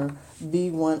consumer, be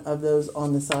one of those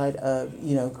on the side of,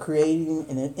 creating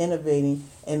and innovating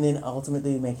and then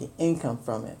ultimately making income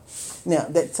from it. Now,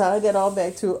 tie that all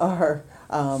back to our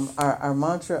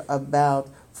mantra about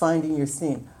finding your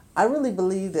STEAM. I really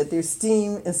believe that there's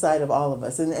STEAM inside of all of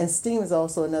us. And STEAM is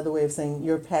also another way of saying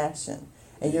your passion.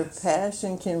 And your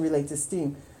passion can relate to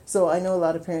STEAM. So I know a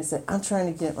lot of parents say, I'm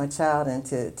trying to get my child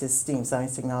into STEAM,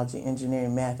 science, technology,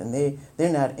 engineering, math, and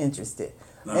they're not interested.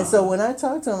 Uh-huh. And so when I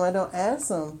talk to them, I don't ask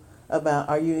them about,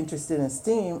 are you interested in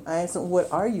STEAM? I ask them,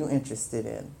 what are you interested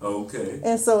in? Okay.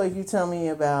 And so if you tell me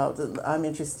about, I'm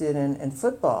interested in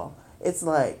football, it's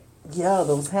like, yeah,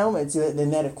 those helmets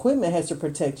and that equipment has to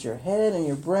protect your head and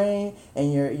your brain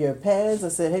and your pads. I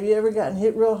said, have you ever gotten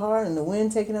hit real hard and the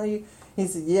wind taking on you? He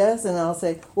said, yes. And I'll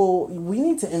say, well, we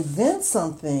need to invent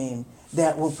something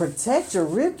that will protect your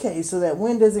rib cage so that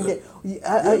wind doesn't get...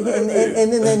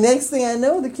 and then the next thing I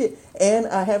know, the kid... And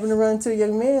I happen to run to a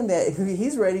young man that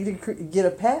he's ready to get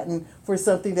a patent for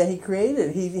something that he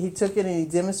created. He took it and he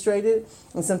demonstrated it,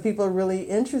 and some people are really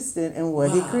interested in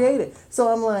what he created. So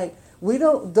I'm like, we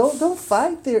don't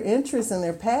fight their interest and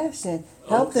their passion.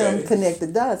 Help them connect the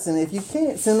dots. And if you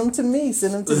can't, send them to me.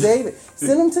 Send them to David.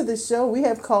 Send them to the show. We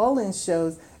have call-in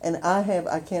shows, and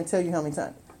I can't tell you how many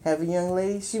times. Have a young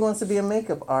lady, she wants to be a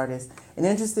makeup artist. And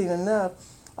interesting enough,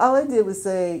 all I did was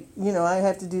say, I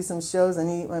have to do some shows. I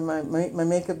need my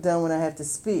makeup done when I have to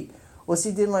speak. Well, she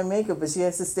did my makeup, but she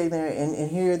has to stay there and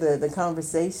hear the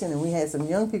conversation. And we had some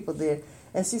young people there.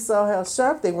 And she saw how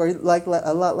sharp they were, like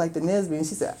a lot like the Nesby. And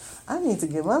she said, I need to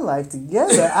get my life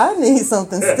together. I need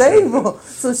something stable.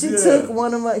 So she took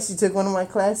one of my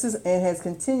classes and has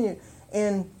continued.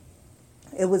 And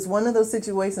it was one of those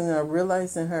situations that I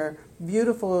realized in her,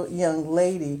 beautiful young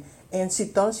lady, and she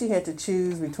thought she had to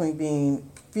choose between being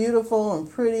beautiful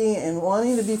and pretty and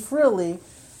wanting to be frilly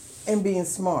and being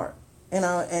smart. And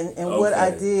what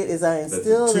I did is I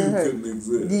instilled in her,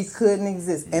 you couldn't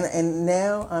exist. And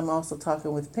now I'm also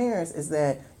talking with parents is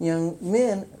that young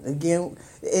men, again,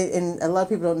 and a lot of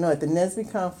people don't know, at the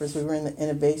Nesby conference, we were in the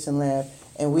innovation lab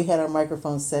and we had our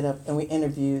microphones set up and we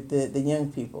interviewed the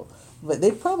young people. But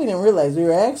they probably didn't realize we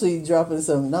were actually dropping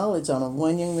some knowledge on them.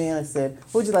 One young man, I said,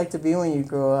 what would you like to be when you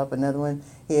grow up? Another one,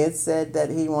 he had said that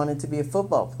he wanted to be a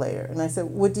football player. And I said,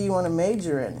 what do you want to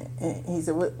major in? And he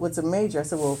said, what's a major? I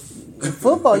said, well, in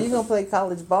football, you're going to play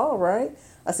college ball, right?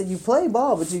 I said, you play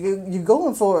ball, but you're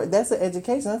going for it. That's an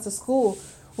education. That's a school.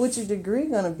 What's your degree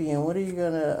going to be in? What are you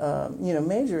going to,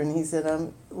 major in? And he said,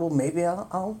 well, maybe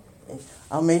I'll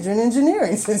major in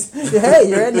engineering. Hey,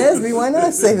 you're at Nesby. Why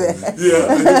not say that?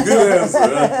 Yeah, good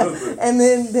answer. And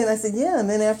then I said, yeah. And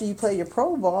then after you play your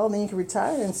pro ball, then you can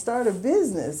retire and start a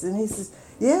business. And he says,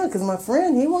 yeah, because my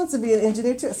friend, he wants to be an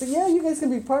engineer too. I said, yeah, you guys can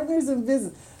be partners in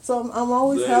business. So I'm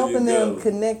always helping them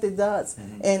connect the dots.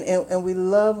 Mm-hmm. And we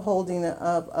love holding it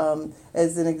up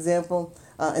as an example.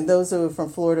 And those who are from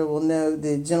Florida will know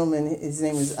the gentleman, his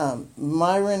name is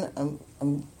Myron.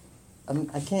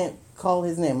 I can't call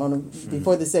his name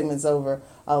before the segment's over.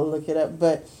 I'll look it up.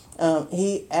 But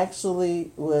he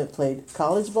actually played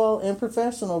college ball and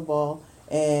professional ball,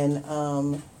 and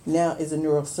now is a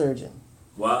neurosurgeon.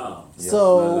 Wow.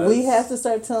 So we have to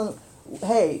start telling.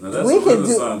 hey, Now, that's we a can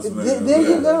Renaissance do. man. There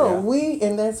you go. Yeah.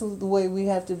 And that's the way we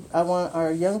have to. I want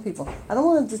our young people. I don't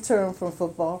want to deter them from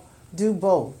football. Do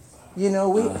both. You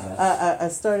know, I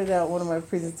started out one of my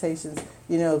presentations.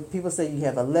 You know, people say you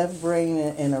have a left brain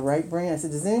and a right brain. I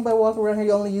said, does anybody walk around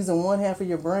here only using one half of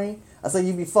your brain? I said,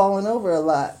 you'd be falling over a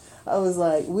lot. I was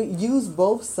like, we use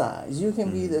both sides. You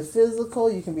can be the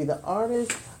physical, you can be the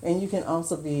artist, and you can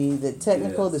also be the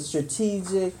technical, the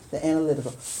strategic, the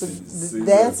analytical. So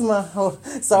that's my whole.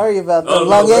 Sorry about the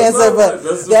long answer, but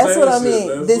that's what I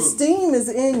mean. The STEAM is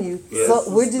in you, so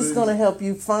we're just going to help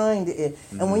you find it.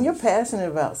 And when you're passionate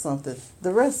about something,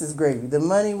 the rest is gravy. The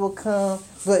money will come,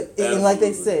 but and like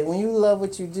they say, when you love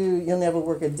what you do, you'll never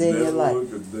work a day in your life.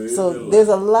 So there's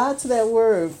a lot to that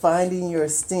word, finding your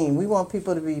STEAM. We want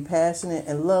people to be passionate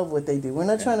and love what they do. We're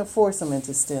not trying to force them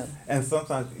into STEM. And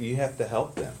sometimes you have to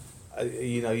help them.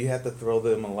 You know, you have to throw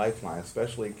them a lifeline,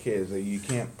 especially kids. You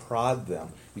can't prod them.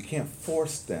 You can't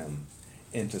force them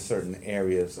into certain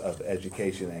areas of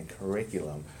education and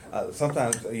curriculum.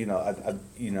 Sometimes, I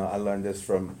learned this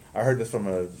from. I heard this from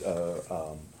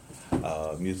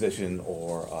a musician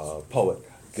or a poet,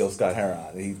 Gil Scott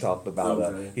Heron. He talked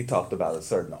about a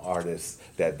certain artist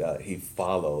that he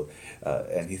followed,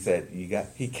 and he said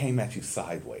he came at you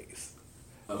sideways.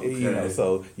 Okay. You know,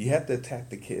 so you have to attack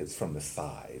the kids from the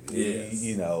side. Yes.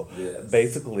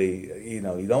 Basically, you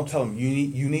don't tell them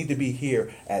you need to be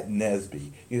here at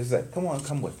Nesby. You just say,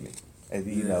 come with me. And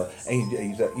and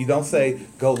you don't say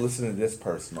go listen to this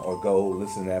person or go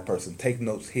listen to that person. Take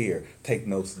notes here, take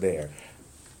notes there.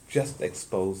 Just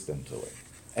expose them to it,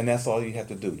 and that's all you have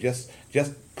to do. Just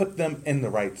put them in the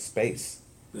right space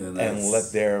and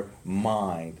let their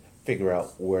mind figure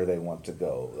out where they want to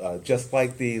go. Just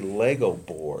like the Lego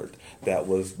board that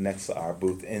was next to our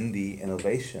booth in the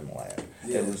Innovation Lab.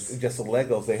 Yes. It was just the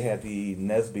Legos. They had the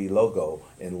Nesby logo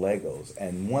in Legos.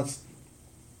 And once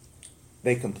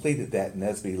they completed that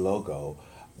Nesby logo,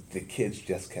 the kids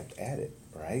just kept at it,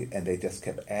 right? And they just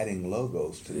kept adding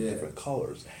logos to the different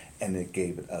colors. And it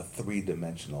gave it a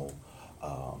three-dimensional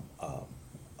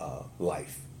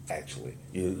life. Actually,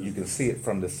 you can see it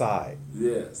from the side.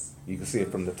 Yes. You can see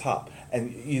it from the top.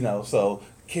 And, so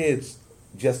kids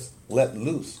just let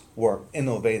loose, were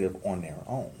innovative on their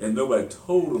own. And nobody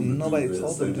told them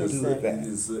to do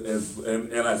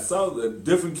that. And I saw that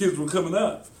different kids were coming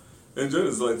up. And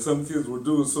just like some kids were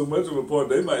doing so much of a part,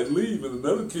 they might leave, and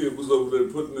another kid was over there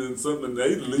putting in something, and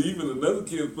they leave, and another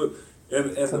kid put,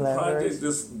 and the project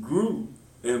just grew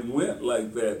and went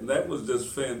like that, and that was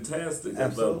just fantastic.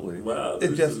 Absolutely. Wow.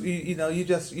 It just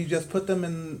you just put them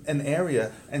in an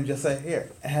area and just say,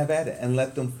 here, have at it, and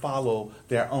let them follow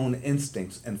their own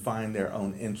instincts and find their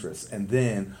own interests, and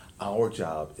then our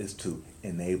job is to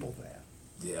enable that.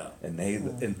 Yeah.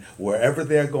 Enable, and wherever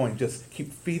they're going, just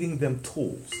keep feeding them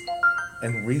tools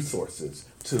and resources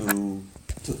to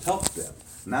help them,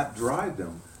 not drive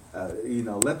them.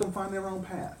 Let them find their own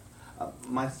path.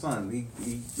 My son,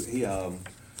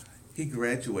 he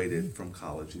graduated from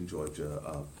college in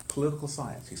Georgia, political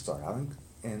science. He started out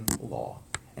in law,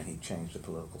 and he changed to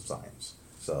political science.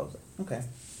 So, okay,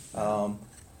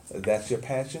 that's your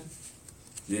passion?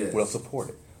 Yes. We'll support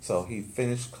it. So he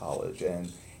finished college,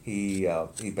 and he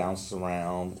bounced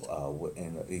around,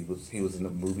 and he was in the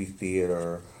movie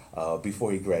theater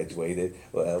before he graduated,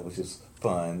 which is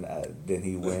fun. Then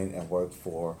he went and worked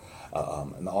for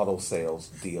an auto sales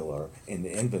dealer in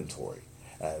the inventory.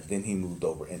 Then he moved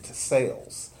over into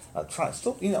sales. Just trying to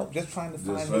find his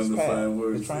path.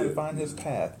 Just trying to find his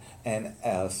path. And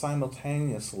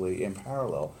simultaneously, in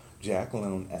parallel,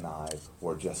 Jacqueline and I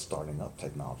were just starting up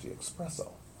Technology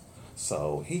Expresso.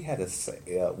 So he had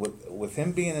with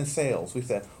him being in sales, we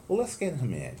said, well, let's get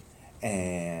him in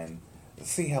and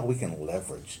see how we can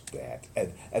leverage that.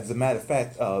 And as a matter of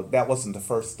fact, that wasn't the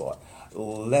first thought.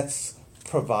 Let's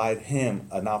provide him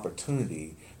an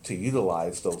opportunity to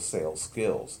utilize those sales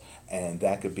skills, and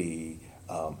that could be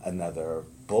another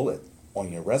bullet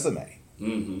on your resume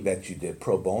that you did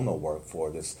pro bono work for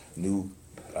this new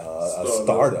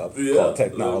startup called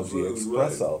Technology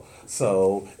Expresso. Right.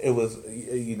 So it was,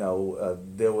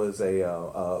 there was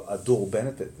a dual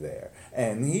benefit there.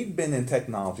 And he'd been in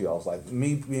technology all his life.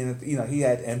 Me being, he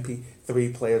had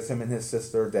MP3 players, him and his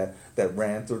sister, that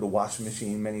ran through the washing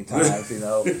machine many times,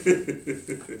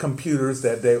 computers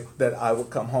that I would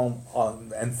come home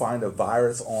on and find a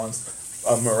virus on.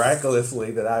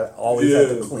 Miraculously, that I always had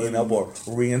to clean up or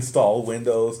reinstall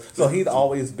Windows. So he'd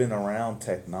always been around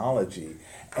technology.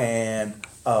 And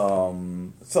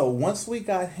so once we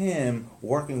got him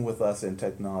working with us in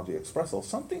Technology Expresso,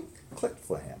 something clicked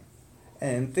for him.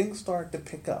 and things started to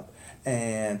pick up.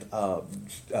 And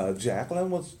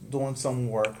Jacqueline was doing some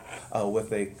work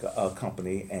with a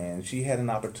company, and she had an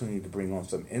opportunity to bring on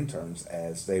some interns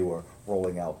as they were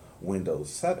rolling out Windows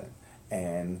 7.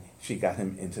 And she got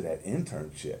him into that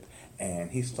internship,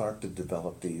 and he started to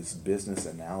develop these business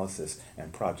analysis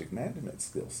and project management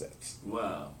skill sets.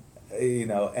 Wow.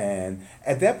 And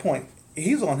at that point,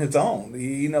 he's on his own.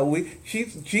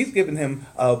 She's giving him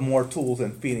more tools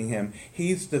and feeding him.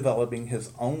 He's developing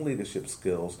his own leadership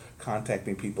skills,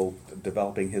 contacting people,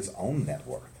 developing his own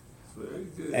network. Very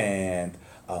good. And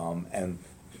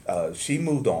she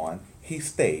moved on. He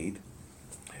stayed,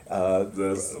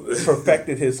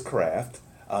 perfected his craft.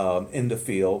 In the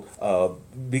field,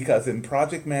 because in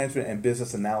project management and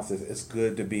business analysis, it's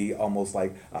good to be almost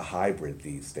like a hybrid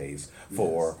these days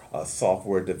for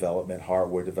software development,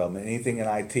 hardware development, anything in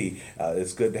IT.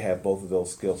 It's good to have both of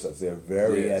those skill sets. They're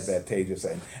very advantageous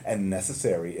and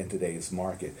necessary in today's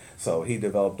market. So he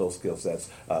developed those skill sets,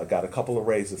 got a couple of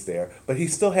raises there, but he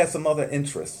still had some other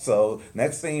interests. So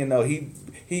next thing you know, he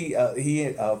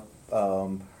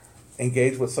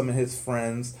engaged with some of his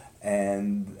friends,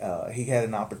 and he had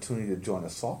an opportunity to join a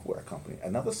software company,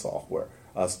 another software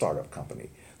startup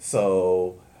company.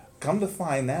 So come to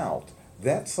find out,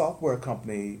 that software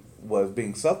company was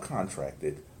being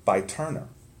subcontracted by Turner.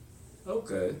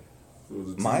 Okay.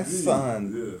 My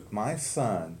son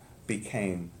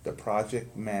became the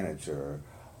project manager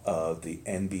of the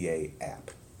NBA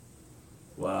app.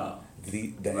 Wow.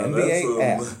 The NBA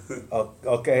app.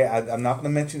 Okay, I'm not going to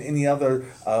mention any other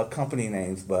company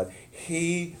names, but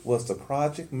he was the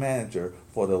project manager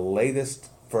for the latest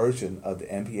version of the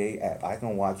NBA app. I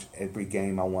can watch every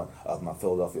game I want of my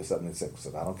Philadelphia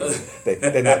 76ers. I don't care.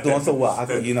 They're not doing so well. I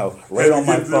can, right on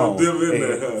my phone.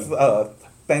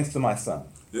 Thanks to my son.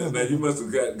 Yeah, now you must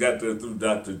have got there through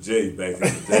Dr. J back in the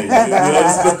day.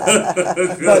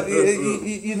 But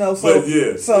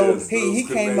he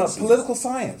came up political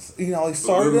science. He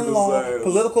started in law,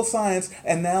 political science,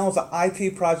 and now is an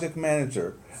IT project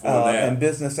manager and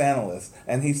business analyst,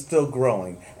 and he's still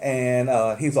growing, and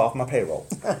he's off my payroll.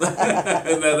 Now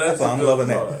that's so I'm loving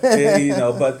that.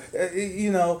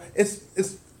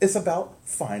 It's about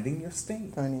finding your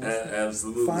steam.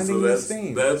 Absolutely. Finding your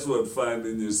steam. That's what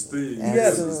finding your steam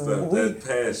yes, is. That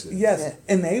passion. Yes,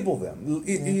 enable them.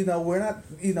 We're not,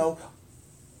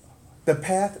 the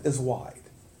path is wide.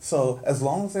 So as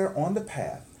long as they're on the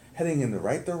path, heading in the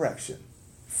right direction,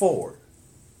 forward.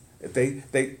 If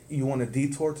you want to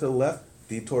detour to the left,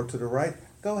 detour to the right,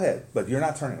 go ahead. But you're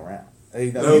not turning around.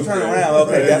 You turn around.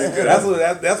 Okay,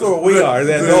 that's where we are.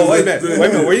 No, wait a minute.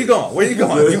 Where you going? You're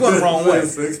going the wrong way.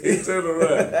 Turn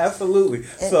around. Absolutely.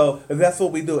 So that's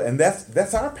what we do, and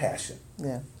that's our passion.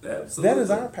 Yeah, absolutely. That is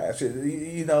our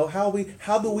passion.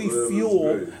 How do we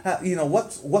fuel?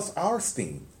 What's our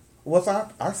steam? What's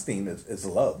our steam is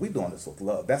love. We're doing this with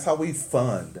love. That's how we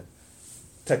fund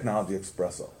Technology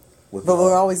Expresso. But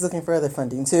we're always looking for other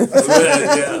funding too.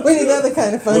 Yeah. We need other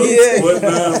kind of funding. What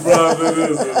nonprofit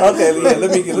is it? Okay,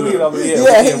 let me get over here.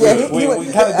 I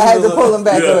had to pull him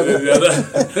back over.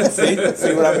 See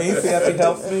what I mean? See how she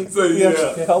helps me? She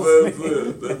helps me.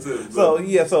 That's it. So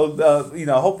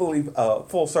hopefully,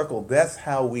 full circle, that's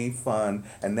how we fund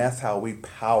and that's how we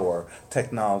power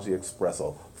Technology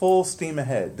Expresso. Full steam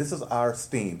ahead. This is our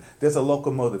steam. There's a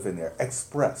locomotive in there.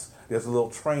 Express. There's a little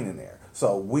train in there.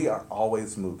 So we are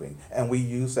always moving, and we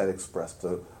use that express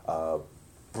to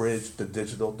bridge the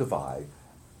digital divide,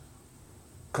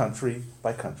 country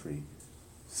by country,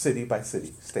 city by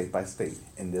city, state by state.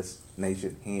 In this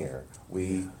nation here,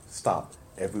 we stop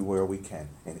everywhere we can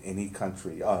in any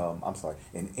country.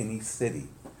 In any city,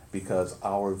 because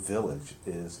our village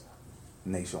is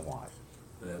nationwide.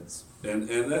 That's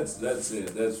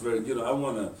it. That's very. I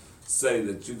want to say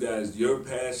that you guys, your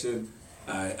passion,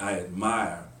 I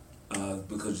admire.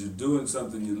 Because you're doing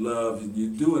something you love and you're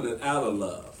doing it out of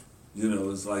love.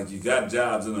 It's like you got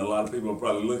jobs and a lot of people will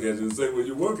probably look at you and say, well,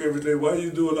 you work every day, why are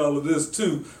you doing all of this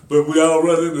too? But we all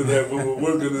run into that when we're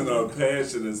working in our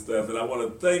passion and stuff. And I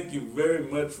want to thank you very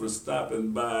much for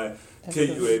stopping by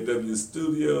KUAW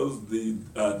Studios, the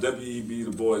WEB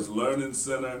Du Bois Learning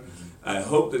Center. I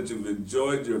hope that you've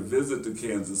enjoyed your visit to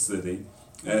Kansas City.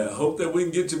 And I hope that we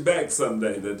can get you back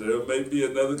someday, that there may be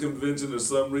another convention or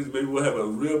some reason. Maybe we'll have a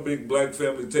real big Black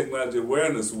Family Technology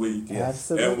Awareness Week.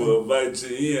 Absolutely. And we'll invite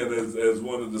you in as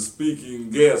one of the speaking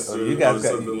guests or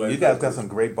something like that. You guys got some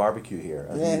great barbecue here.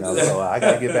 So I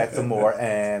got to get back some more.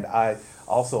 And I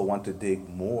also want to dig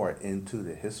more into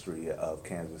the history of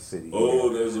Kansas City.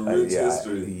 Oh, there's a rich Yeah,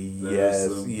 history.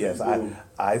 yes.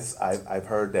 I've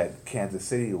heard that Kansas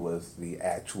City was the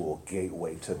actual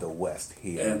gateway to the West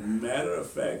here. And matter of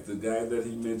fact, the guy that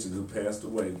he mentioned who passed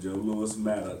away, Joe Louis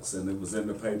Maddox, and it was in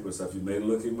the paper, so if you may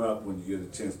look him up when you get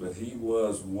a chance, but he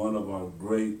was one of our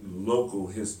great local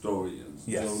historians.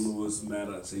 Yes. Joe Louis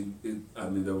Maddox,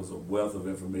 there was a wealth of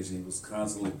information. He was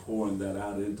constantly pouring that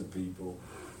out into people.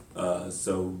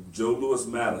 So Joe Louis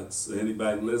Maddox,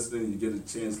 anybody listening, you get a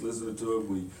chance listening to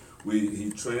him. He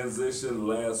transitioned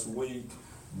last week,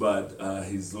 but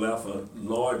he's left a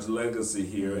large legacy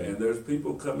here, and there's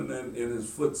people coming in his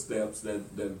footsteps that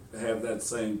have that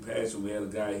same passion. We had a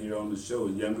guy here on the show,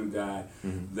 a younger guy,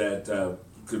 that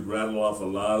could rattle off a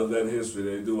lot of that history.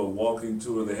 They do a walking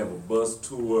tour. They have a bus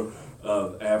tour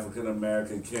of African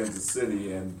American Kansas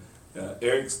City, and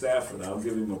Eric Stafford, I'll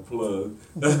give him a plug,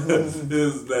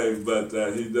 his name, but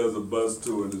he does a bus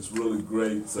tour, and it's really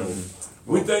great. So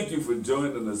we thank you for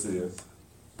joining us here.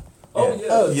 Oh, yeah.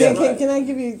 Oh, yeah, can I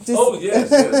give you just... Oh,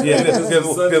 yes.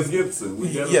 Yes. Sonny Gibson.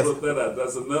 We got to Yes. put that out.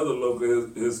 That's another local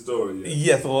historian.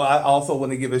 Yes, well, I also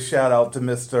want to give a shout out to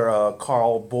Mr.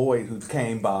 Carl Boyd, who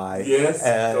came by. Yes,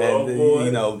 Carl and Boyd.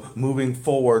 you know, moving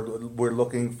forward, we're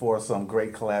looking for some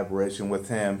great collaboration with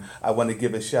him. I want to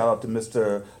give a shout out to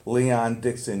Mr. Leon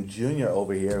Dixon Jr.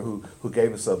 over here, who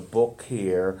gave us a book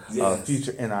here, Yes.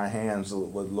 Future in Our Hands,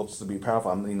 what looks to be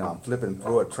powerful. I'm flipping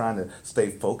through it, trying to stay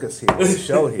focused here on the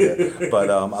show here. But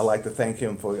I'd like to thank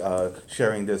him for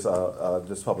sharing this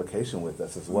publication with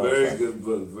us as well. Very good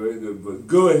book.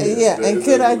 Go ahead. Yeah, and Very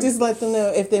could I good. just let them know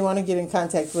if they want to get in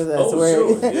contact with us? Oh, we're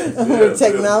sure. Yes, we're yes,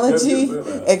 Technology yes,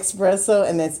 yes. Expresso,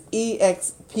 and that's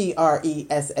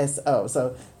EXPRESSO.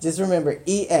 So just remember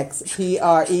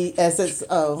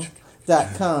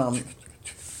EXPRESSO.com.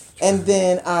 And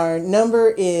then our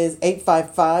number is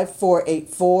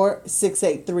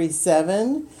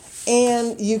 855-484-6837.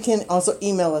 And you can also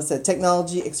email us at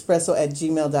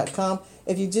technologyexpresso@gmail.com.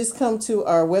 If you just come to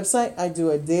our website, I do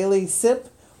a daily SIP,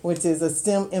 which is a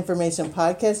STEM information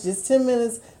podcast. Just 10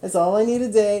 minutes. That's all I need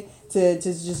a day to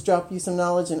just drop you some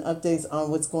knowledge and updates on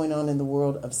what's going on in the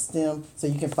world of STEM so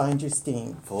you can find your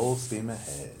STEAM. Full steam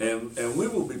ahead. And we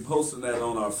will be posting that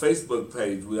on our Facebook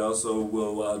page. We also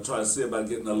will try to see about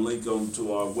getting a link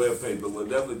onto our webpage, but we'll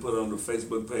definitely put it on the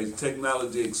Facebook page,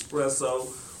 Technology Expresso.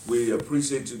 We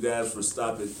appreciate you guys for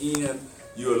stopping in.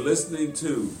 You're listening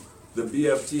to the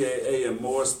BFTAA and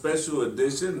More Special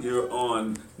Edition. You're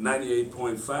on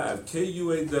 98.5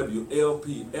 KUAW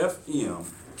LP FM,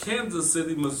 Kansas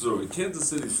City, Missouri, Kansas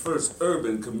City's first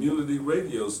urban community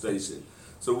radio station.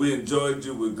 So we enjoyed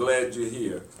you. We're glad you're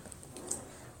here.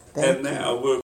 Thank And you. now we're